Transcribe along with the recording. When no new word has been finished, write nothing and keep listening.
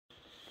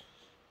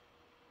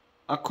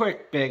A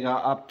quick big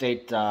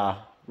update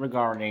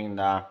regarding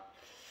the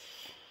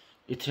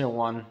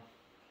Itaewon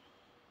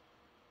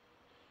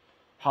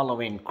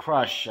Halloween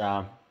Crush,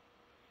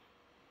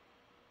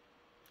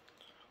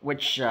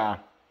 which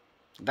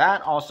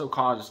that also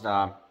caused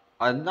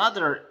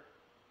another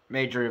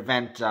major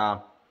event,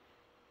 that's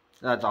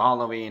a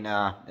Halloween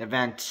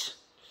event,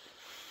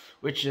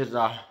 which is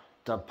the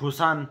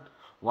Busan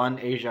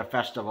Asia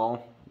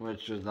Festival,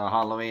 which is the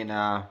Halloween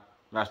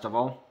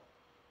festival,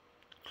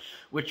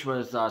 which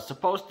was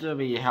supposed to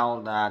be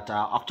held at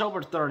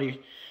October 30th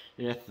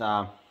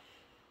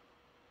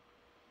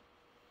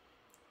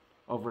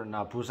over in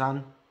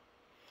Busan.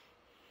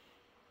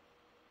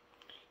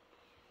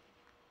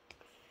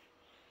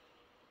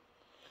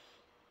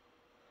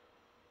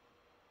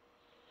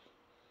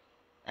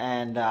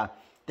 And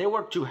they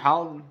were to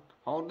hold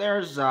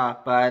theirs,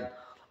 but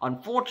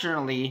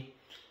unfortunately,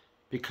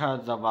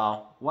 because of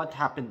what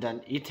happened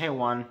in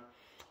Itaewon,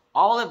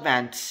 all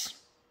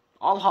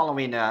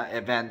Halloween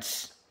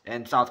events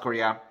in South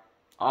Korea,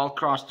 all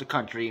across the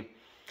country,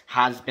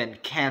 has been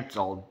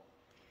cancelled.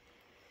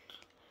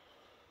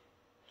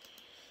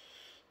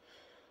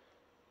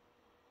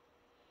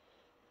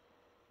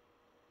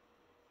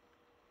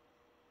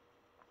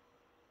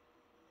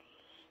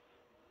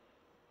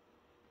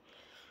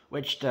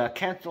 Which the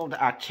cancelled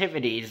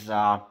activities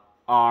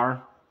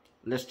are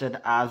listed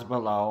as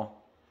below.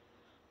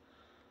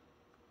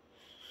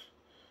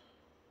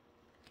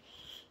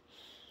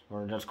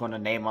 We're just going to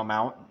name them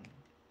out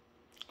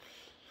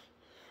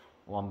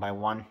one by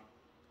one.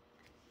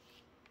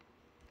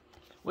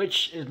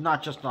 Which is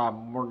not just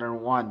more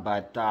than one,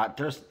 but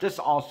this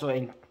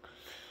also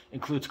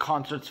includes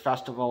concerts,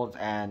 festivals,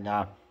 and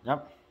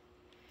yep.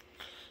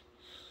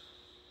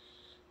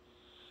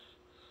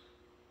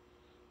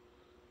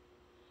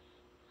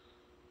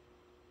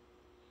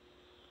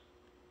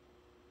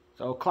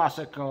 So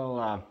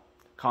classical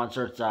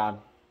concerts at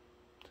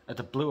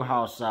the Blue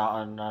House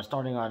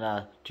starting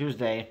on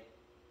Tuesday.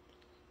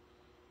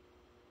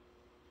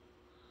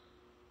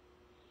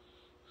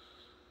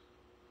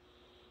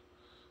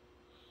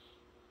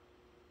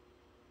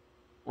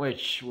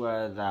 Which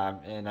was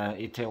in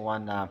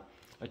Itaewon,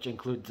 which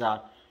includes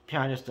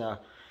pianist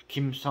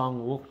Kim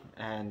Sun-wook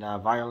and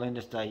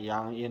violinist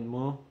Yang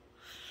In-moo.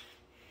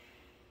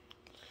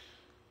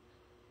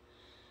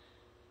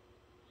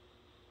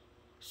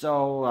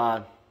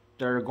 So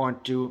they're going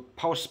to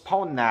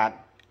postpone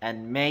that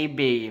and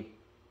maybe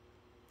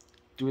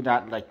do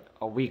that like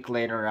a week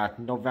later at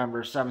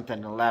November 7th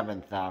and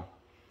 11th,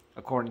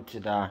 according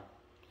to the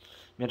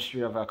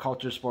Ministry of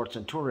Culture, Sports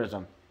and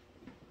Tourism.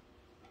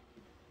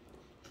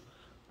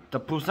 The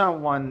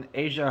Busan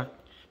Asia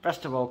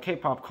Festival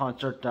K-pop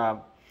concert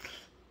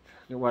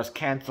it was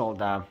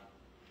cancelled at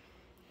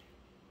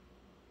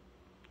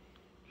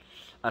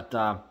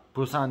the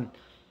Busan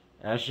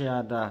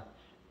Asiad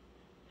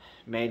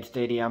Main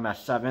Stadium at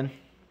 7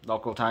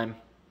 local time.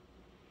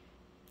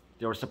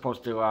 They were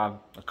supposed to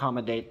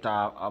accommodate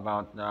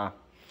about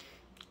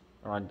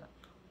around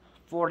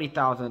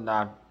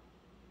 40,000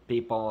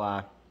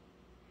 people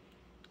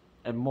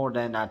and more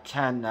than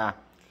 10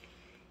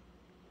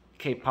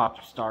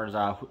 K-pop stars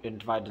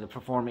invited to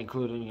perform,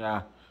 including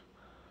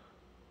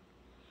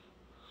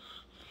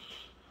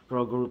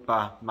girl group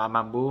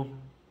Mamamoo.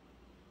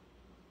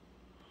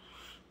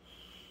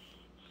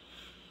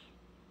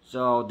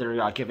 So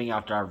they're giving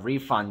out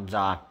refunds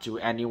to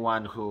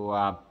anyone who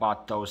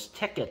bought those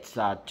tickets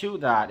to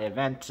that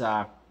event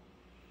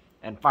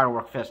and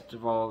firework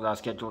festival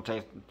scheduled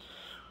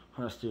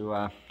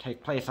to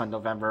take place on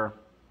November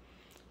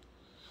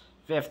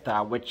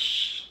 5th,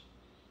 which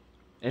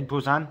in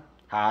Busan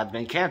has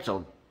been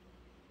cancelled.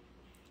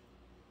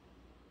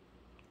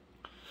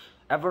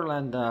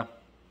 Everland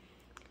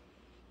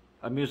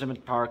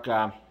amusement park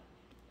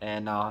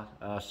in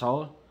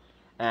Seoul,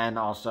 and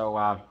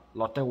also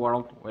Lotte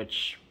World,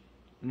 which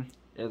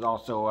is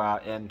also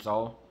in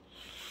Seoul,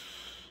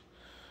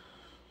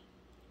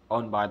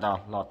 owned by the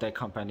Lotte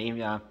company,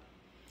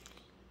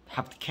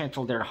 have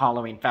canceled their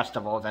Halloween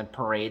festivals and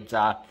parades.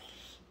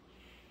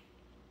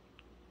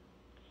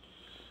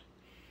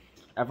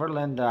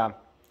 Everland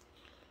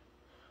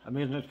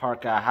amusement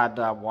park had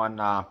one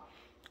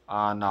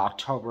on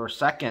October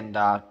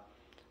 2nd,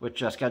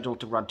 which is scheduled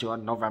to run to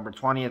November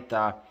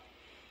 20th,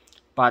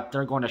 but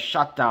they're going to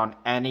shut down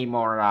any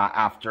more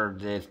after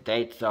this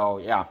date. So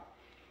yeah,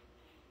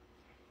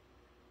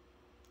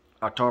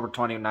 October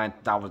 29th,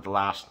 that was the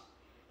last.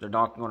 They're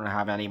not going to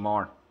have any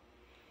more.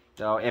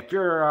 So if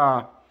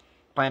you're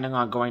planning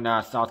on going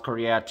to South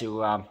Korea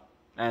to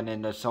and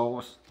in the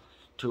Seoul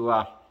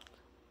to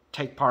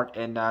take part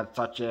in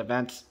such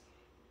events,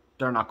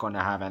 they're not going to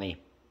have any.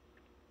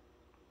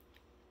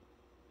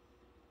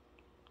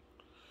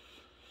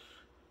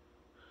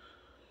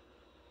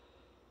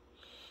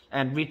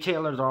 And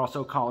retailers are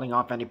also calling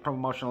off any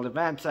promotional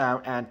events,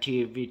 and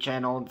TV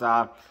channels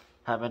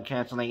have been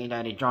canceling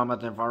any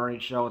dramas and variety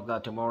shows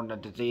to mourn the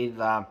disease.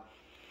 So,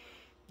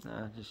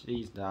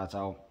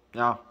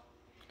 yeah,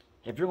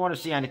 if you want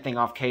to see anything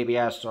off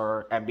KBS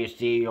or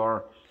NBC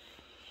or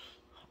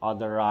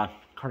other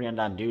Korean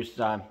news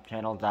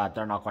channels that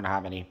they're not going to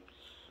have any.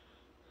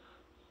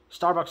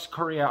 Starbucks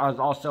Korea has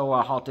also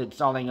halted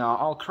selling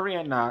all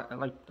Korean,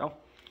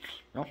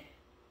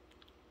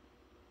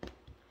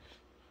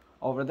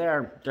 over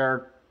there,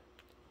 they're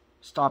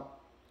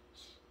stopped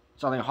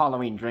selling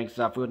Halloween drinks,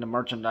 food and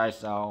merchandise,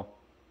 so,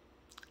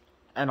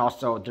 and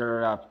also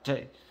they're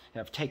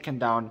have taken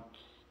down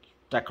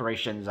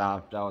decorations,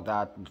 so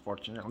that,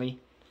 unfortunately.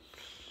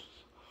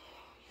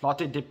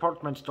 Lotte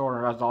department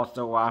store has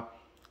also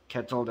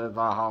canceled its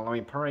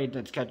Halloween parade.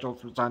 It's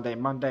scheduled for Sunday,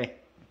 Monday.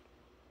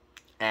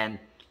 And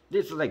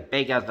this is like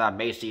big as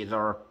Macy's,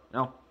 or,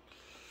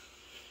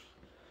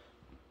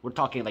 we're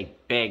talking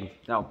like big.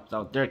 No,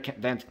 so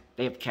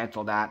they've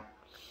canceled that.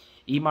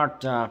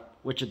 E-Mart,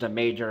 which is a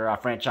major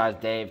franchise,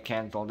 they've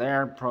canceled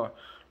their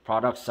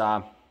products.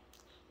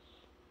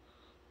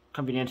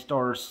 Convenience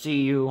stores,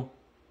 CU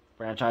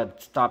franchise,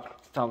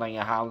 stopped selling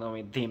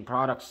Halloween themed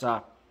products.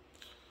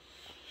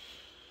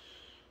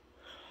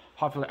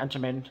 Popular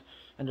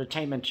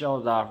entertainment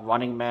shows,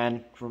 Running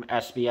Man from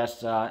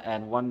SBS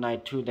and One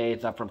Night, 2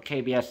 Days from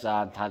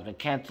KBS has been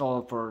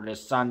canceled for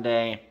this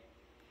Sunday.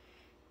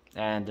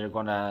 And they're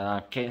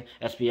gonna,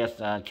 SBS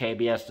and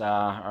KBS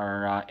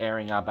are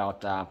airing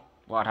about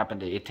what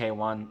happened to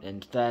Itaewon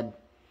instead.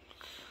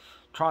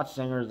 Trot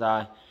singers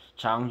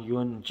Chang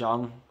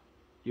Yoon-jung,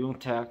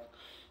 Yoon-taek,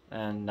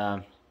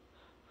 and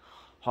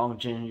Hong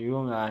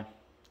Jin-young,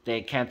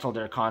 they canceled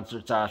their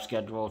concerts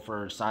scheduled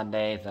for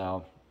Sunday,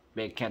 so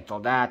they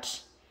canceled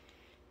that.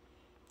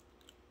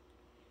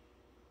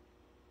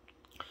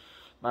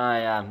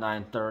 By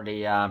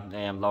 9:30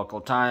 a.m.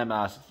 local time,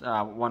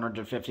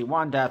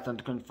 151 deaths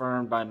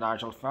confirmed by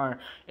National Fire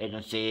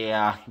Agency.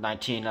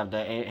 19 of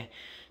the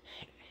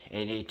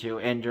 82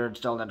 injured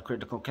still in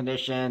critical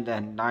condition,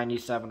 and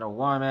 97 are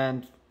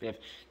women,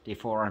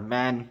 54 are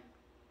men.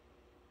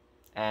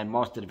 And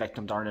most of the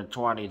victims are in their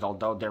 20s,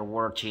 although there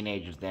were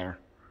teenagers there.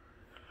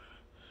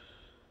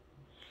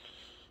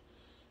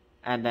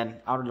 And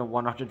then out of the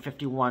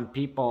 151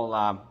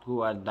 people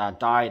who had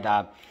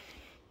died,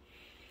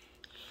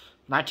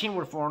 19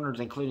 were foreigners,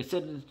 including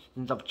citizens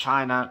of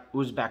China,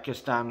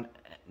 Uzbekistan,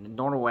 and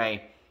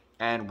Norway.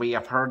 And we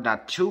have heard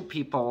that 2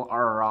 people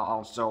are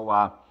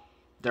also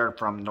they're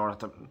from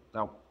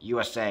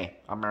USA,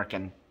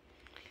 American.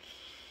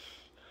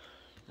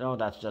 So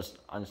that's just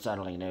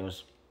unsettling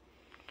news.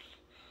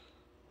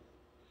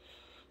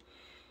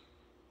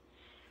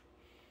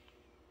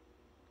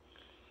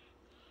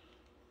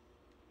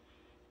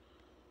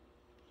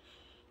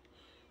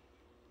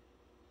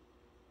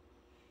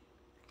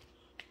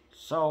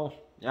 So,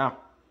 yeah,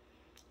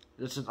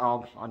 this is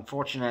all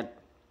unfortunate,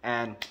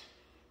 and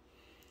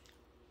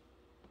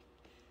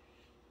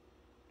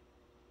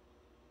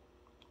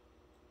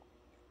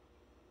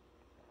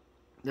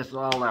this is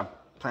all a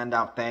planned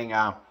out thing,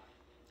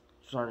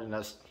 starting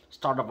the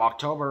start of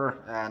October,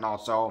 and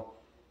also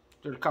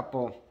there's a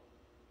couple,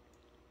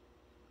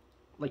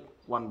 like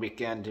 1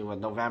 weekend to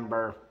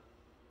November,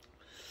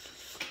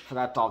 so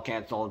that's all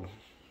canceled.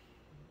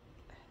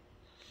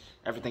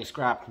 Everything's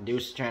scrapped.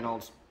 News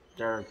channels,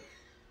 they're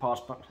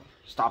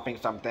stopping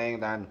something,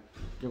 then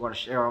you're going to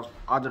share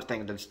other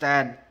things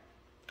instead.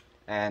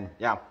 And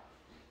yeah,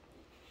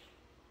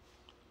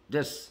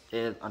 this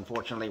is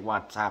unfortunately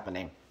what's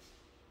happening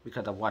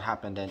because of what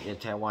happened in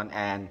Itaewon,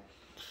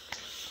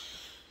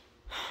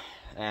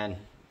 and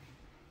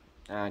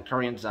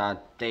Koreans,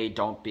 they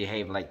don't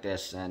behave like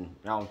this, and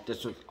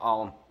this was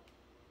all,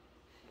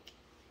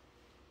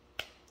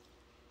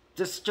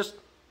 this just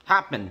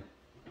happened.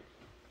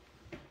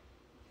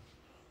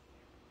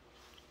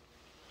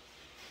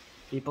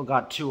 People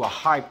got too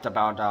hyped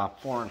about a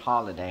foreign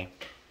holiday,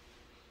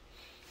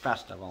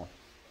 festival,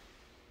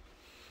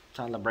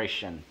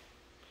 celebration.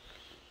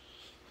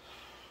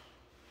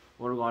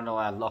 We're going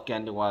to look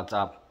into what's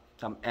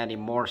any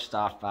more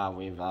stuff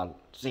we've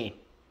seen.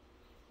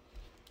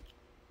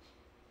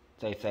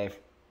 Stay safe.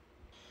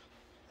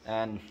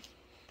 And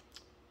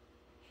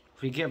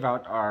we give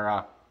out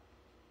our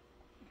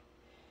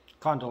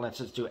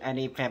condolences to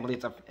any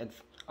families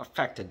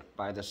affected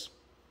by this